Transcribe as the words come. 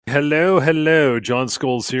Hello, hello. John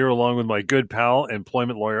Scholes here, along with my good pal,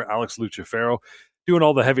 employment lawyer Alex Lucifero, doing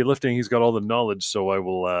all the heavy lifting. He's got all the knowledge, so I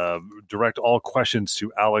will direct all questions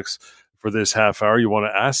to Alex for this half hour. You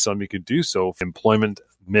want to ask some, you can do so. Employment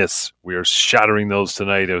myths. We are shattering those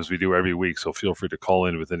tonight as we do every week, so feel free to call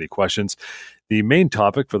in with any questions. The main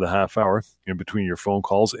topic for the half hour, in between your phone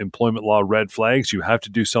calls, employment law red flags. You have to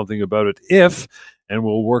do something about it and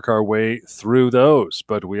we'll work our way through those.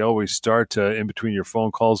 But we always start in between your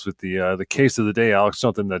phone calls with the case of the day, Alex,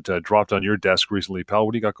 something that dropped on your desk recently. Pal,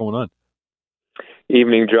 what do you got going on?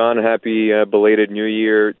 Evening, John. Happy belated New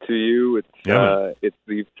Year to you. It's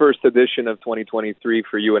the first edition of 2023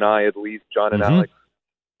 for you and I, at least, John and Alex,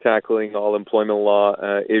 tackling all employment law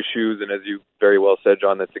issues. And as you very well said,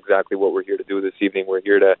 John, that's exactly what we're here to do this evening. We're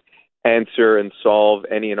here to answer and solve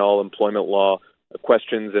any and all employment law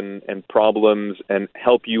questions and problems and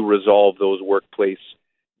help you resolve those workplace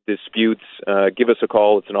disputes. Give us a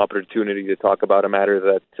call. It's an opportunity to talk about a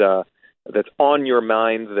matter that's on your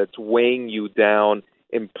mind, that's weighing you down.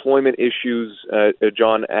 Employment issues,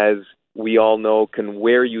 John, as we all know, can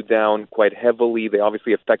wear you down quite heavily. They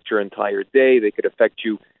obviously affect your entire day. They could affect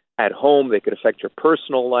you at home. They could affect your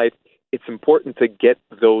personal life. It's important to get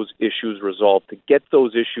those issues resolved, to get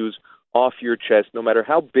those issues off your chest, no matter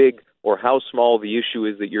how big or how small the issue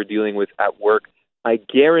is that you're dealing with at work. I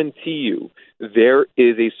guarantee you there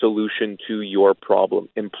is a solution to your problem.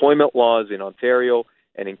 Employment laws in Ontario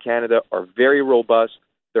and in Canada are very robust.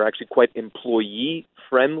 They're actually quite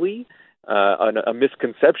employee-friendly. A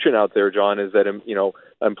misconception out there, John, is that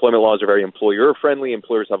employment laws are very employer-friendly.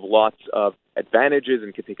 Employers have lots of advantages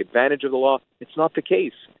and can take advantage of the law. It's not the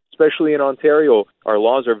case. Especially in Ontario, our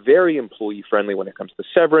laws are very employee-friendly when it comes to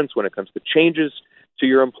severance, when it comes to changes to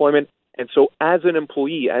your employment. And so as an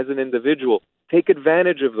employee, as an individual, take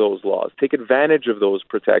advantage of those laws, take advantage of those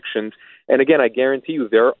protections. And again, I guarantee you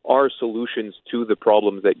there are solutions to the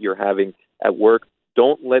problems that you're having at work.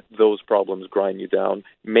 Don't let those problems grind you down.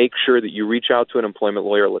 Make sure that you reach out to an employment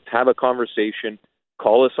lawyer. Let's have a conversation.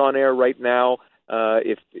 Call us on air right now.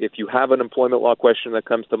 If you have an employment law question that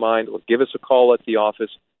comes to mind, or give us a call at the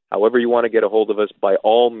office. However you want to get a hold of us, by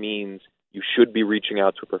all means, you should be reaching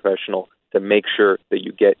out to a professional to make sure that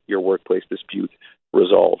you get your workplace dispute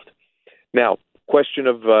resolved. Now, question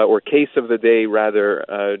of, or case of the day,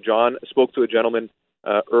 rather, John spoke to a gentleman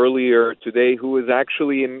earlier today who is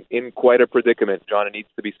actually in quite a predicament. John, it needs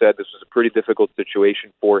to be said, this was a pretty difficult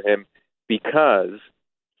situation for him because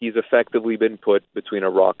he's effectively been put between a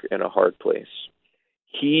rock and a hard place.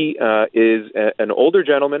 He is an older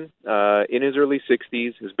gentleman in his early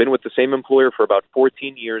 60s, has been with the same employer for about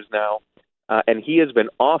 14 years now, and he has been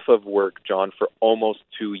off of work, John, for almost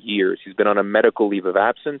 2 years. He's been on a medical leave of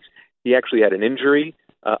absence. He actually had an injury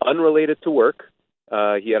unrelated to work.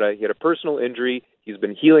 He had a personal injury. He's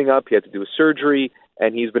been healing up. He had to do a surgery,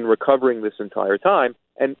 and he's been recovering this entire time.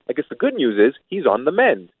 And I guess the good news is he's on the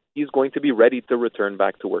mend. He's going to be ready to return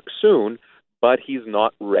back to work soon, but he's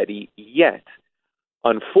not ready yet.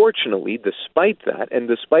 Unfortunately, despite that, and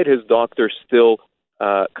despite his doctor still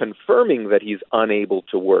confirming that he's unable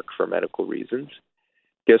to work for medical reasons,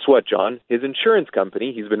 guess what, John? His insurance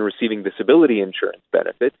company, he's been receiving disability insurance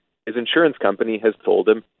benefits. His insurance company has told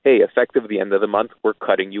him, hey, effective the end of the month, we're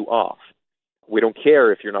cutting you off. We don't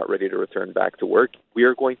care if you're not ready to return back to work. We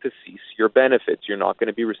are going to cease your benefits. You're not going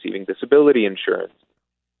to be receiving disability insurance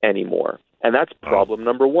anymore. And that's problem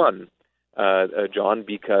number one. John,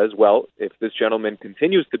 because, well, if this gentleman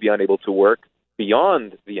continues to be unable to work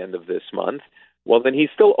beyond the end of this month, well, then he's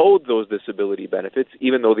still owed those disability benefits,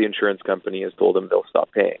 even though the insurance company has told him they'll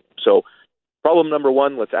stop paying. So problem number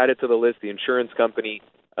one, let's add it to the list. The insurance company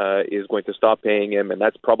is going to stop paying him, and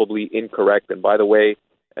that's probably incorrect. And by the way,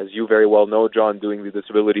 as you very well know, John, doing the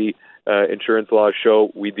disability insurance law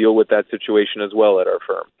show, we deal with that situation as well at our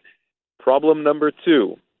firm. Problem number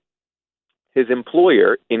two, his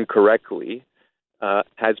employer incorrectly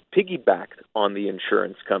has piggybacked on the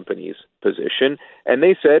insurance company's position, and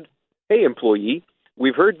they said, hey, employee,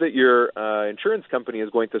 we've heard that your insurance company is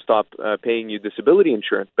going to stop paying you disability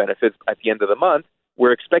insurance benefits at the end of the month.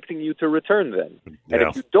 We're expecting you to return then. Yeah. And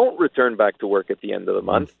if you don't return back to work at the end of the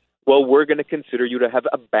month, well, we're going to consider you to have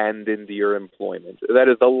abandoned your employment. That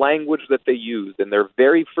is the language that they used in their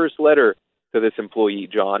very first letter to this employee,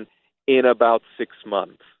 John, in about 6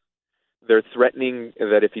 months. They're threatening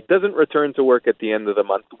that if he doesn't return to work at the end of the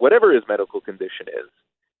month, whatever his medical condition is,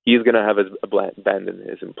 he's going to have abandoned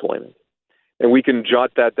his employment. And we can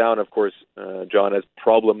jot that down, of course, John, as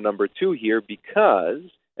problem number two here because,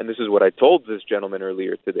 and this is what I told this gentleman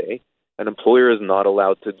earlier today, an employer is not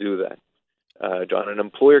allowed to do that. John, an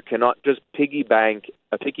employer cannot just piggy bank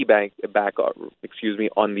back,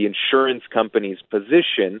 on the insurance company's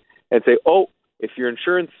position and say, oh, if your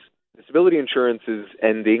disability insurance is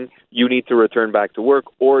ending, you need to return back to work,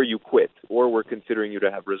 or you quit, or we're considering you to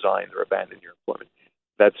have resigned or abandoned your employment.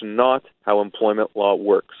 That's not how employment law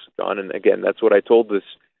works, John. And again, that's what I told this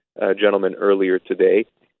gentleman earlier today.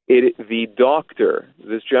 This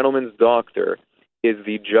gentleman's doctor, is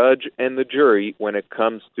the judge and the jury when it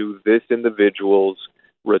comes to this individual's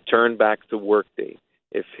return back to work date.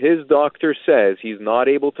 If his doctor says he's not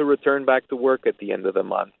able to return back to work at the end of the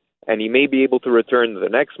month, and he may be able to return the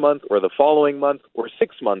next month or the following month or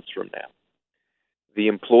 6 months from now, the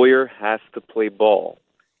employer has to play ball.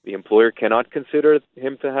 The employer cannot consider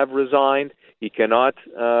him to have resigned. He cannot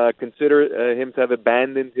consider him to have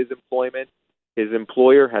abandoned his employment. His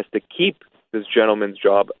employer has to keep this gentleman's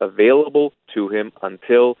job available to him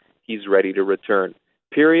until he's ready to return.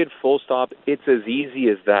 Period, full stop. It's as easy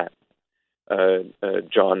as that,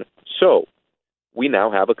 John. So we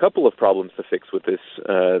now have a couple of problems to fix with this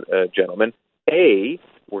gentleman. A,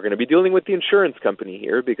 we're going to be dealing with the insurance company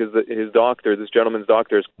here because this gentleman's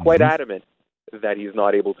doctor is quite adamant that he's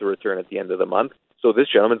not able to return at the end of the month. So this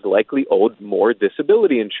gentleman's likely owed more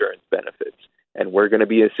disability insurance benefits, and we're going to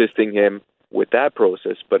be assisting him with that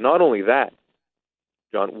process. But not only that,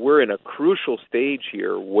 John, we're in a crucial stage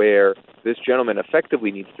here where this gentleman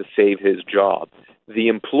effectively needs to save his job. The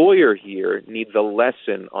employer here needs a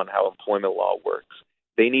lesson on how employment law works.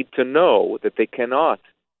 They need to know that they cannot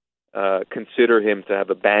consider him to have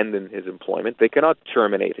abandoned his employment. They cannot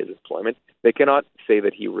terminate his employment. They cannot say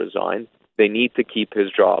that he resigned. They need to keep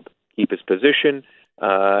his job, keep his position,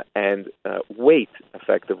 and wait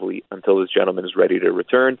effectively until this gentleman is ready to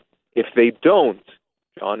return. If they don't,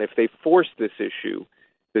 John, if they force this issue,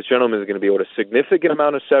 this gentleman is going to be owed a significant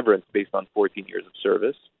amount of severance based on 14 years of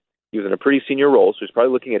service. He was in a pretty senior role, so he's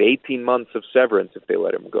probably looking at 18 months of severance if they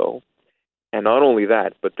let him go. And not only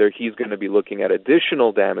that, but he's going to be looking at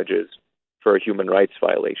additional damages for a human rights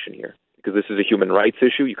violation here, because this is a human rights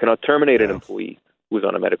issue. You cannot terminate an employee who's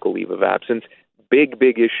on a medical leave of absence. Big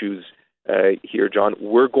issues here, John.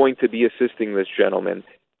 We're going to be assisting this gentleman,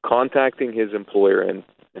 contacting his employer and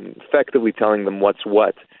effectively telling them what's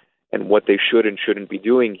what and what they should and shouldn't be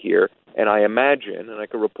doing here. And I imagine, and I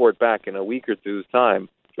can report back in a week or two's time,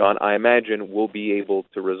 John, I imagine we'll be able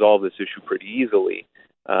to resolve this issue pretty easily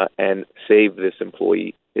and save this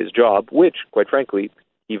employee his job, which, quite frankly,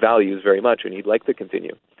 he values very much, and he'd like to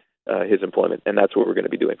continue his employment. And that's what we're going to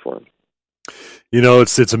be doing for him. You know,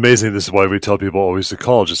 it's amazing. This is why we tell people always to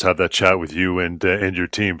call. Just have that chat with you and your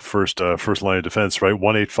team. First line of defense, right?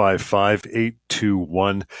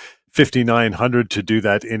 1-855-821-5900 to do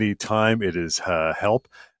that anytime. It is help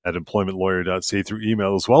at employmentlawyer.ca through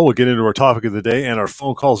email as well. We'll get into our topic of the day and our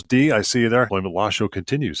phone calls. D, I see you there. Employment Law Show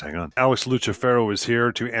continues. Hang on. Alex Lucifero is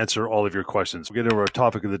here to answer all of your questions. We'll get into our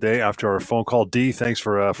topic of the day after our phone call. D, thanks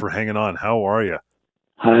for hanging on. How are you?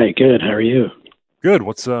 Hi, good. How are you? Good.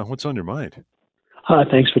 What's on your mind?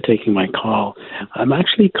 Thanks for taking my call. I'm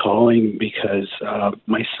actually calling because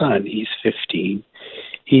my son, he's 15.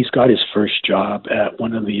 He's got his first job at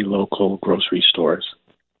one of the local grocery stores,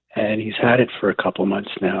 and he's had it for a couple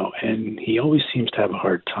months now, and he always seems to have a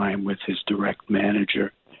hard time with his direct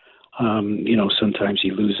manager. Sometimes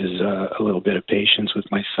he loses a little bit of patience with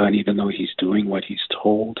my son, even though he's doing what he's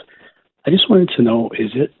told. I just wanted to know,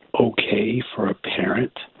 is it okay for a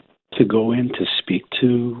parent to go in to speak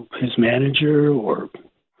to his manager, or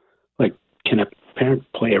can a parent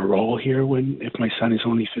play a role here if my son is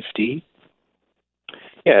only 15?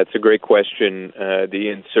 Yeah, it's a great question, Dee,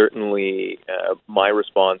 and certainly my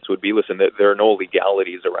response would be, listen, there are no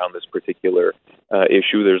legalities around this particular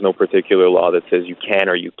issue. There's no particular law that says you can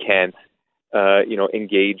or you can't,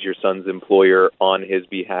 engage your son's employer on his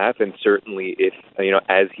behalf. And certainly if,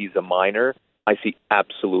 as he's a minor, I see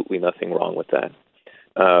absolutely nothing wrong with that.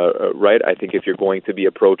 Right? I think if you're going to be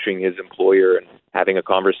approaching his employer and having a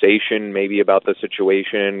conversation maybe about the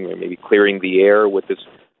situation, or maybe clearing the air with this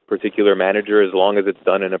particular manager, as long as it's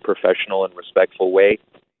done in a professional and respectful way,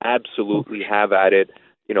 absolutely have at it.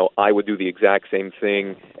 I would do the exact same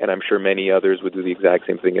thing, and I'm sure many others would do the exact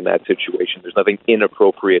same thing in that situation. There's nothing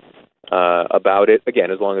inappropriate about it,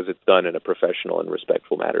 again, as long as it's done in a professional and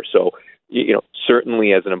respectful manner. So,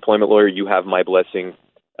 certainly as an employment lawyer, you have my blessing,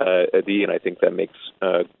 Adi, and I think that makes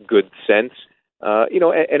good sense.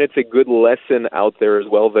 And it's a good lesson out there as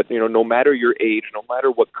well that, no matter your age, no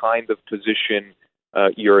matter what kind of position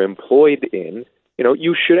you're employed in,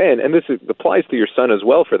 you should, and this applies to your son as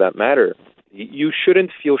well for that matter, you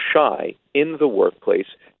shouldn't feel shy in the workplace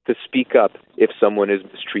to speak up if someone is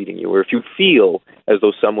mistreating you, or if you feel as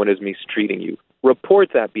though someone is mistreating you. report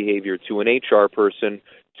that behavior to an HR person,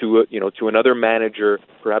 to another manager,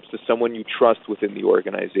 perhaps to someone you trust within the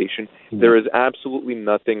organization. There is absolutely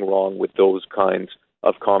nothing wrong with those kinds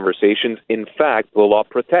of conversations. In fact, the law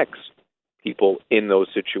protects people in those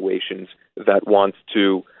situations that want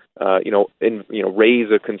to,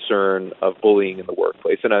 raise a concern of bullying in the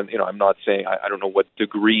workplace. And I'm not saying I don't know what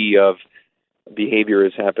degree of behavior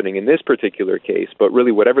is happening in this particular case, but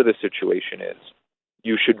really, whatever the situation is,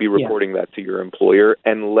 you should be reporting that to your employer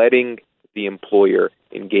and letting the employer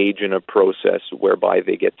engage in a process whereby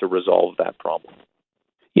they get to resolve that problem.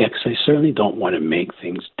 Yeah, because I certainly don't want to make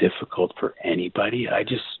things difficult for anybody. I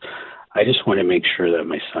just want to make sure that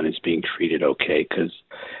my son is being treated okay, because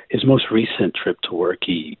his most recent trip to work,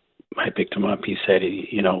 I picked him up. He said,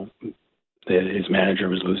 that his manager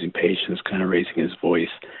was losing patience, kind of raising his voice,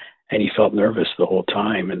 and he felt nervous the whole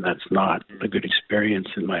time, and that's not a good experience,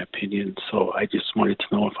 in my opinion. So I just wanted to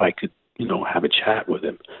know if I could, have a chat with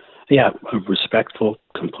him. Yeah, respectful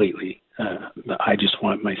completely. I just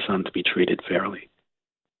want my son to be treated fairly.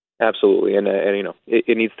 Absolutely, and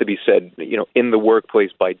it needs to be said, in the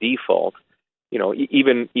workplace by default,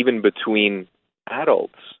 even between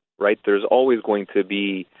adults, right? There's always going to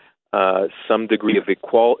be some degree of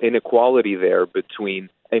inequality there between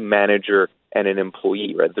a manager and an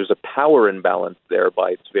employee, right? There's a power imbalance there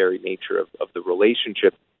by its very nature of the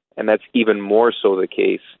relationship, and that's even more so the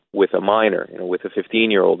case with a minor, with a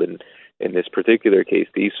 15-year-old in this particular case,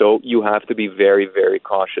 Dee. So you have to be very, very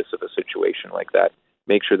cautious of a situation like that.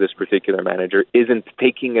 Make sure this particular manager isn't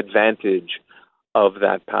taking advantage of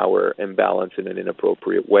that power imbalance in an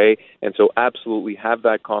inappropriate way. And so absolutely have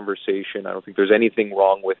that conversation. I don't think there's anything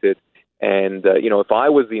wrong with it. And, if I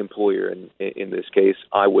was the employer in this case,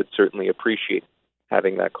 I would certainly appreciate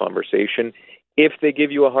having that conversation. If they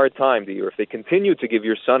give you a hard time, or if they continue to give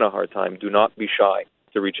your son a hard time, do not be shy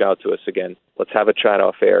to reach out to us again. Let's have a chat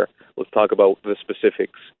off air. Let's talk about the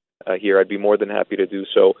specifics here. I'd be more than happy to do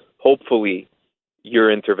so. Hopefully,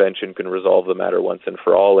 your intervention can resolve the matter once and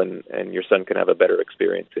for all, and your son can have a better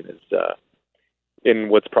experience in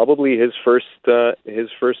what's probably his first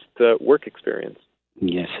work experience.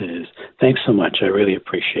 Yes, it is. Thanks so much. I really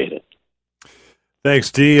appreciate it. Thanks,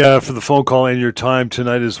 Dee, for the phone call and your time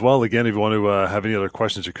tonight as well. Again, if you want to have any other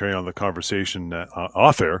questions or carry on the conversation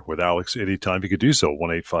off air with Alex anytime, you could do so.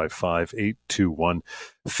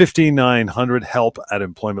 1-855-821-5900,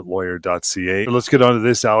 help@employmentlawyer.ca. Let's get on to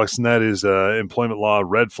this, Alex, and that is employment law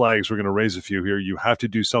red flags. We're going to raise a few here. You have to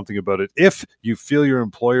do something about it if you feel your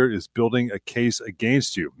employer is building a case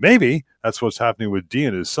against you. Maybe that's what's happening with Dee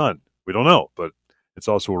and his son. We don't know, but it's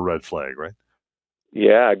also a red flag, right?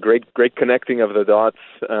 Yeah, great connecting of the dots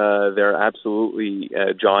there, absolutely,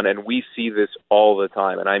 John. And we see this all the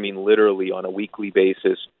time, and I mean literally on a weekly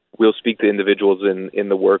basis. We'll speak to individuals in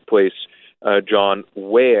the workplace, John,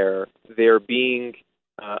 where they're being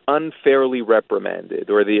unfairly reprimanded,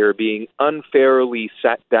 or they are being unfairly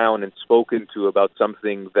sat down and spoken to about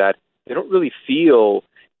something that they don't really feel,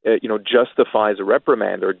 justifies a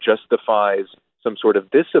reprimand or justifies some sort of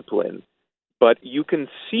discipline. But you can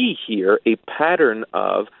see here a pattern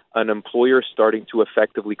of an employer starting to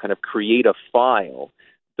effectively kind of create a file,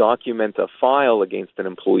 document a file against an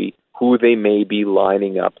employee who they may be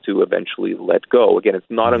lining up to eventually let go. Again, it's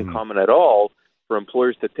not uncommon at all for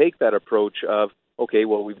employers to take that approach of, okay,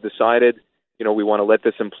 well, we've decided, we want to let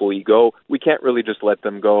this employee go. We can't really just let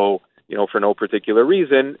them go, for no particular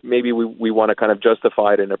reason. Maybe we want to kind of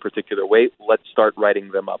justify it in a particular way. Let's start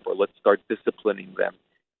writing them up, or let's start disciplining them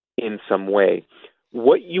in some way.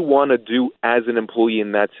 What you want to do as an employee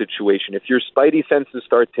in that situation, if your spidey senses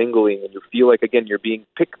start tingling and you feel like, again, you're being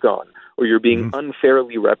picked on or you're being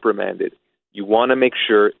unfairly reprimanded, you want to make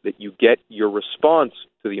sure that you get your response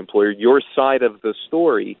to the employer, your side of the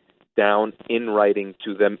story, down in writing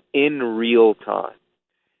to them in real time.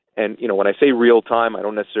 And, when I say real time, I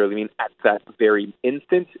don't necessarily mean at that very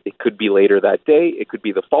instant. It could be later that day. It could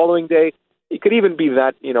be the following day. It could even be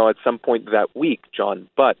that, at some point that week, John.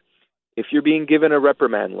 But if you're being given a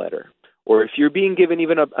reprimand letter, or if you're being given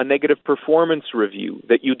even a negative performance review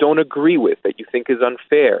that you don't agree with, that you think is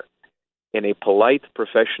unfair, in a polite,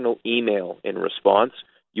 professional email in response,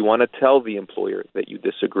 you want to tell the employer that you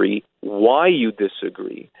disagree, why you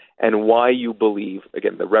disagree, and why you believe,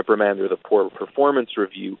 again, the reprimand or the poor performance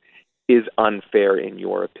review is unfair in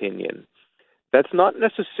your opinion. That's not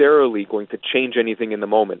necessarily going to change anything in the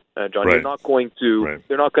moment, John. Right. They're not going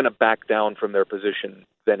to back down from their position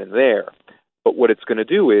then and there. But what it's going to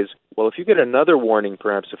do is, well, if you get another warning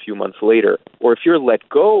perhaps a few months later, or if you're let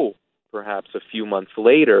go perhaps a few months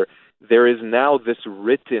later, there is now this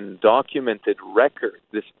written, documented record,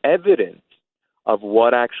 this evidence of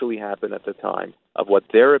what actually happened at the time, of what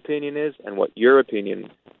their opinion is and what your opinion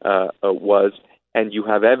was, and you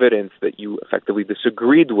have evidence that you effectively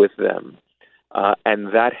disagreed with them, and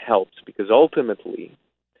that helps because ultimately,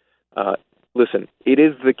 listen, it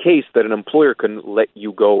is the case that an employer can let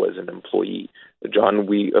you go as an employee. John,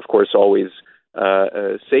 we, of course, always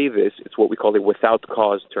say this. It's what we call a without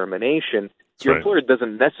cause termination. Your employer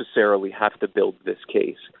doesn't necessarily have to build this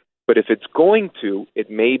case. But if it's going to, it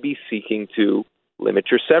may be seeking to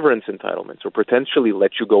limit your severance entitlements or potentially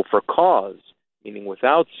let you go for cause, meaning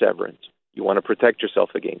without severance. You want to protect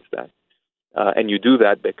yourself against that. And you do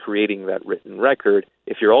that by creating that written record.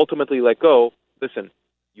 If you're ultimately let go, listen,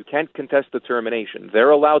 you can't contest the termination.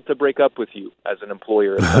 They're allowed to break up with you as an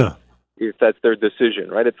employer if that's their decision,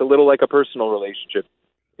 right? It's a little like a personal relationship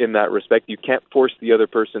in that respect. You can't force the other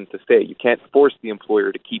person to stay. You can't force the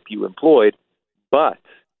employer to keep you employed, but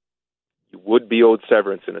you would be owed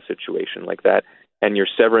severance in a situation like that, and your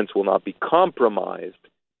severance will not be compromised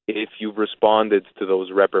if you've responded to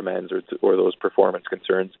those reprimands or those performance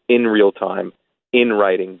concerns in real time, in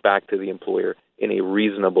writing, back to the employer in a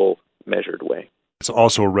reasonable, measured way. It's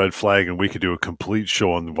also a red flag, and we could do a complete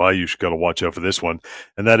show on why you should got to watch out for this one.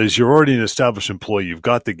 And that is, you're already an established employee. You've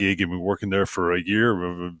got the gig. You've been working there for a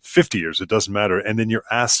year, 50 years. It doesn't matter. And then you're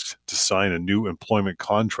asked to sign a new employment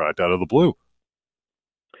contract out of the blue.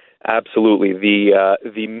 Absolutely.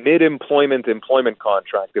 The mid-employment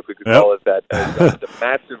contract, if we could call it that, is a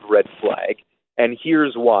massive red flag. And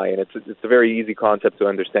here's why, and it's a very easy concept to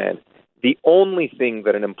understand. The only thing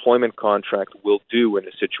that an employment contract will do in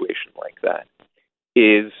a situation like that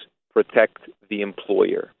is protect the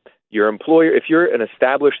employer. Your employer, if you're an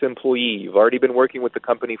established employee, you've already been working with the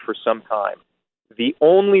company for some time, the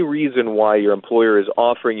only reason why your employer is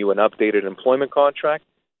offering you an updated employment contract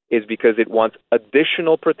is because it wants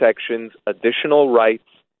additional protections, additional rights.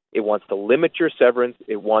 It wants to limit your severance.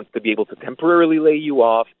 It wants to be able to temporarily lay you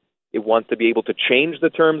off. It wants to be able to change the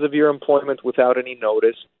terms of your employment without any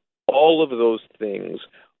notice. All of those things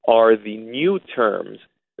are the new terms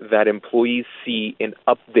that employees see in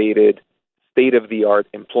updated, state-of-the-art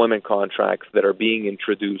employment contracts that are being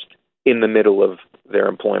introduced in the middle of their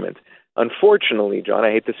employment. Unfortunately, John,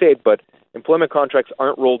 I hate to say it, but employment contracts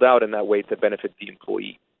aren't rolled out in that way to benefit the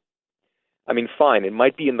employee. I mean, fine, it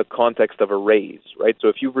might be in the context of a raise, right? So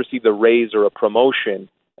if you've received a raise or a promotion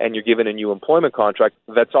and you're given a new employment contract,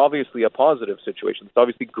 that's obviously a positive situation. It's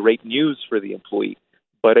obviously great news for the employee.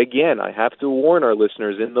 But again, I have to warn our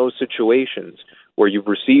listeners, in those situations where you've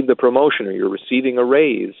received a promotion or you're receiving a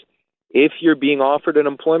raise, if you're being offered an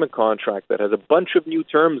employment contract that has a bunch of new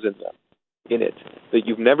terms in it that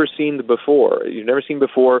you've never seen before,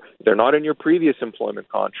 they're not in your previous employment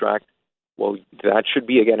contract, well, that should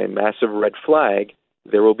be, again, a massive red flag.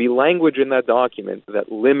 There will be language in that document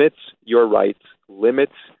that limits your rights,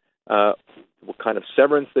 limits what kind of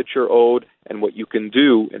severance that you're owed and what you can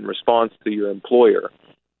do in response to your employer.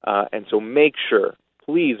 And so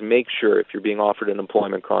please make sure, if you're being offered an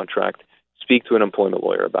employment contract, speak to an employment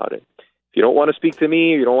lawyer about it. If you don't want to speak to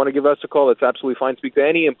me, you don't want to give us a call, it's absolutely fine. Speak to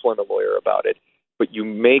any employment lawyer about it. But you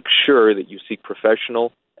make sure that you seek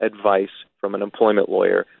professional advice from an employment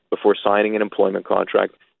lawyer before signing an employment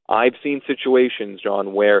contract. I've seen situations,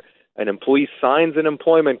 John, where an employee signs an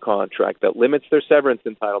employment contract that limits their severance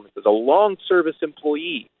entitlements as a long-service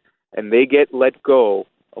employee, and they get let go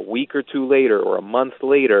a week or two later or a month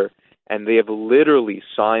later, and they have literally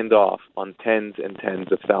signed off on tens and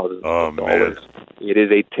tens of thousands of dollars. Man. It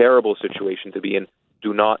is a terrible situation to be in.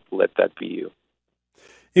 Do not let that be you.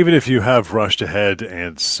 Even if you have rushed ahead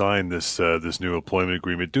and signed this new employment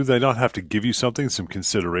agreement, do they not have to give you something, some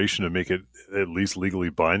consideration to make it at least legally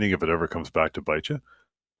binding if it ever comes back to bite you?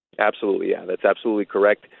 Absolutely, yeah. That's absolutely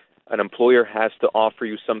correct. An employer has to offer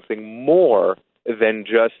you something more than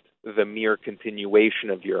just the mere continuation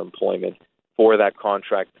of your employment for that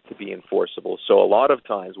contract to be enforceable. So a lot of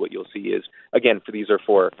times what you'll see is, again, these are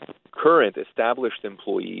for current established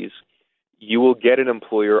employees, you will get an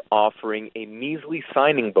employer offering a measly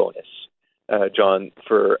signing bonus, John,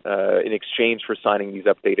 in exchange for signing these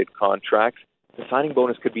updated contracts. The signing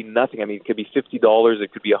bonus could be nothing. I mean, it could be $50,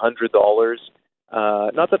 it could be $100.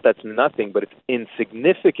 Not that that's nothing, but it's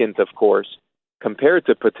insignificant, of course, compared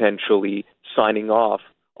to potentially signing off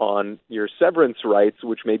on your severance rights,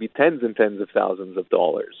 which may be tens and tens of thousands of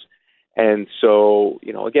dollars. And so,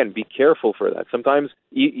 again, be careful for that. Sometimes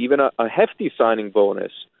even a hefty signing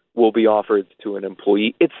bonus will be offered to an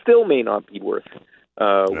employee. It still may not be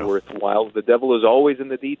worthwhile. The devil is always in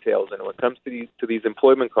the details. And when it comes to these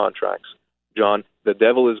employment contracts, John, the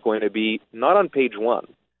devil is going to be not on page one.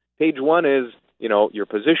 Page one is, your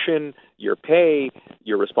position, your pay,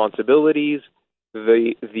 your responsibilities.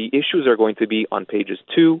 The issues are going to be on pages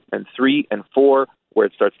 2 and 3 and 4, where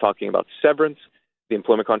it starts talking about severance. The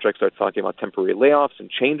employment contract starts talking about temporary layoffs and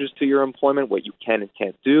changes to your employment, what you can and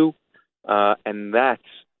can't do. And that's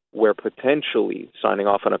where potentially signing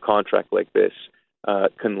off on a contract like this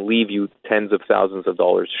can leave you tens of thousands of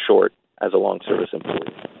dollars short as a long service employee.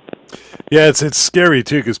 Yeah, it's scary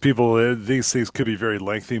too, because people, these things could be very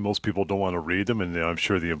lengthy. Most people don't want to read them, and I'm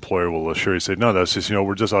sure the employer will assure you, say, no, that's just,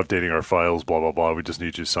 we're just updating our files, blah blah blah. We just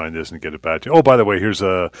need you to sign this and get it back to you. Oh, by the way, here's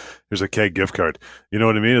a keg gift card. You know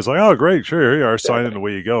what I mean? It's like, oh, great, sure, here you are, sign it, and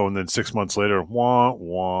away you go. And then 6 months later, wah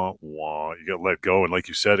wah wah, you get let go. And like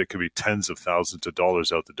you said, it could be tens of thousands of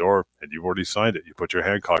dollars out the door, and you've already signed it. You put your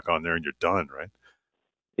Hancock on there, and you're done, right?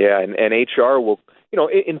 Yeah, and HR will,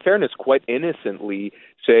 in fairness, quite innocently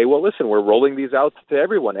say, well, listen, we're rolling these out to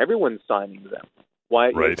everyone. Everyone's signing them.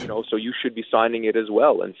 Why? Right. So you should be signing it as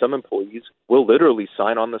well. And some employees will literally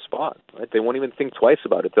sign on the spot. Right? They won't even think twice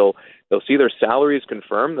about it. They'll see their salary is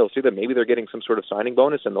confirmed. They'll see that maybe they're getting some sort of signing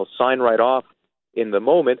bonus, and they'll sign right off in the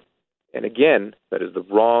moment. And again, that is the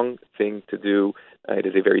wrong thing to do. It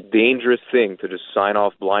is a very dangerous thing to just sign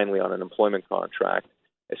off blindly on an employment contract,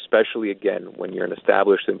 especially, again, when you're an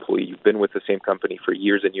established employee. You've been with the same company for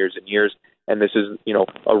years and years and years, and this is,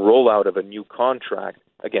 a rollout of a new contract.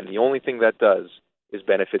 Again, the only thing that does is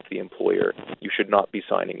benefit the employer. You should not be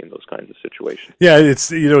signing in those kinds of situations. Yeah, it's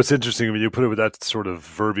it's interesting when you put it with that sort of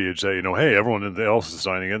verbiage that hey, everyone else is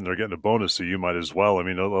signing it and they're getting a bonus, so you might as well. I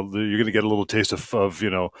mean, you're going to get a little taste of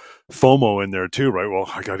FOMO in there too, right? Well,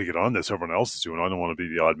 I got to get on this. Everyone else is doing. I don't want to be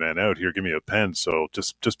the odd man out here. Give me a pen. So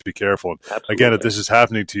just be careful. Absolutely. Again, if this is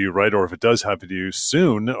happening to you, right, or if it does happen to you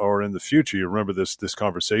soon or in the future, you remember this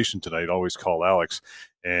conversation tonight. Always call Alex.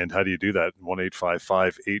 And how do you do that?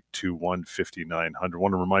 1-855-821-5900. I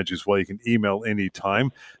want to remind you as well, you can email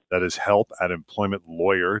anytime. That is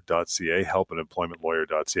help@employmentlawyer.ca,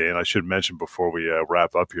 help@employmentlawyer.ca. And I should mention before we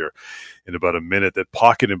wrap up here in about a minute that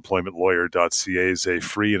pocketemploymentlawyer.ca is a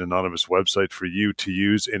free and anonymous website for you to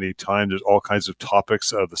use anytime. There's all kinds of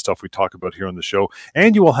topics of the stuff we talk about here on the show.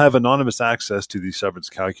 And you will have anonymous access to the severance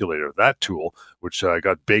calculator. That tool, which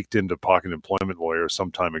got baked into Pocket Employment Lawyer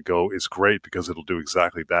some time ago, is great because it'll do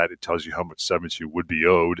exactly that. It tells you how much severance you would be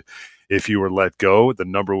owed if you were let go. The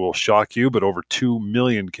number will shock you, but over 2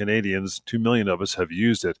 million Canadians, 2 million of us have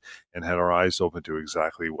used it and had our eyes open to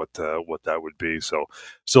exactly what that would be. So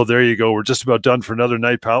there you go. We're just about done for another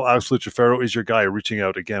night, pal. Alex Lucifero is your guy. Reaching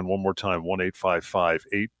out again one more time,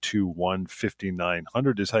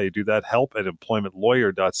 1-855-821-5900 is how you do that.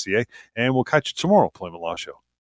 Help@employmentlawyer.ca, and we'll catch you tomorrow, Employment Law Show.